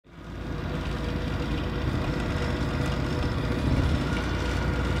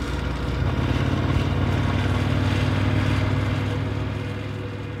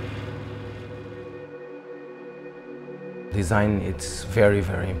design, it's very,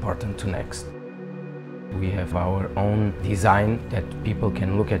 very important to NEXX. We have our own design that people can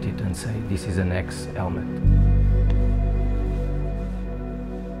look at it and say, this is a NEXX helmet.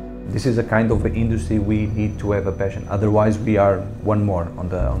 This is a kind of industry we need to have a passion, otherwise we are one more on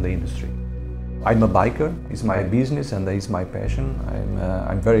the industry. I'm a biker, it's my business and it's my passion.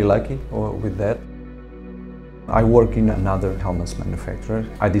 I'm very lucky with that. I work in another helmets manufacturer.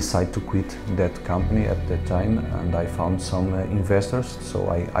 I decided to quit that company at that time and I found some investors, so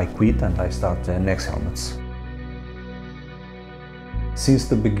I quit and I started NEXX Helmets. Since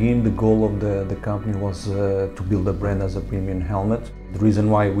the beginning, the goal of the company was to build a brand as a premium helmet. The reason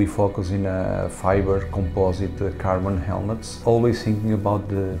why we focus in fiber, composite, carbon helmets, always thinking about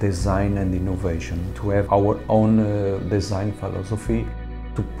the design and innovation, to have our own design philosophy,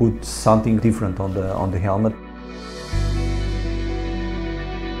 to put something different on the helmet.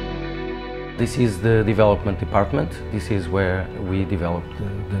 This is the development department. This is where we develop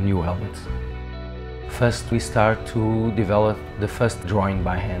the new helmets. First we start to develop the first drawing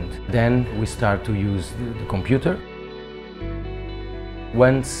by hand. Then we start to use the computer.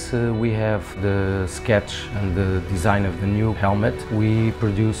 Once we have the sketch and the design of the new helmet, we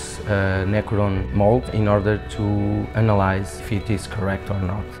produce a Necron mold in order to analyze if it is correct or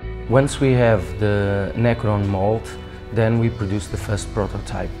not. Once we have the Necron mold, then we produce the first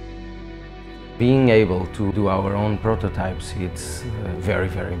prototype. Being able to do our own prototypes, it's very,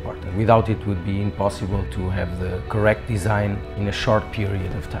 very important. Without it, would be impossible to have the correct design in a short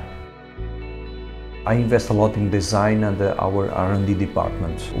period of time. I invest a lot in design and our R&D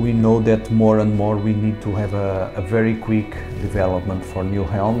department. We know that more and more we need to have a very quick development for new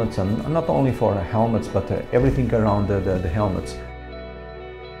helmets, and not only for helmets, but everything around the helmets.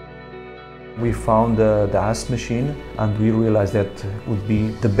 We found the AS machine and we realized that would be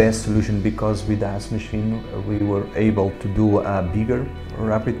the best solution, because with the AS machine we were able to do bigger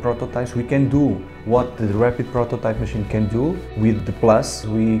rapid prototypes. We can do what the rapid prototype machine can do. With the Plus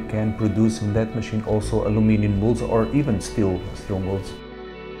we can produce in that machine also aluminum molds or even steel molds.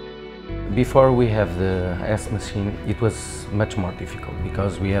 Before we have the AS machine, it was much more difficult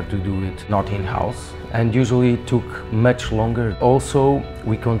because we had to do it not in-house, and usually it took much longer. Also,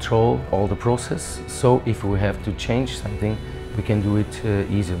 we control all the process, so if we have to change something, we can do it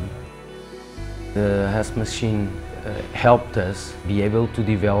easily. The AS machine helped us be able to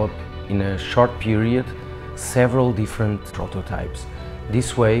develop in a short period several different prototypes.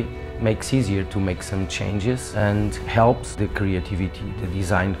 This way makes easier to make some changes and helps the creativity, the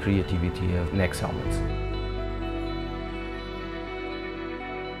design creativity of NEXX helmets.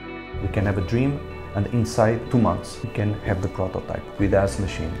 We can have a dream, and inside 2 months we can have the prototype with AS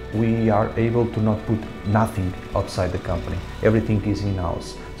machine. We are able to not put nothing outside the company. Everything is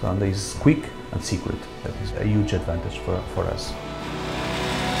in-house, so and it's quick and secret. That is a huge advantage for us.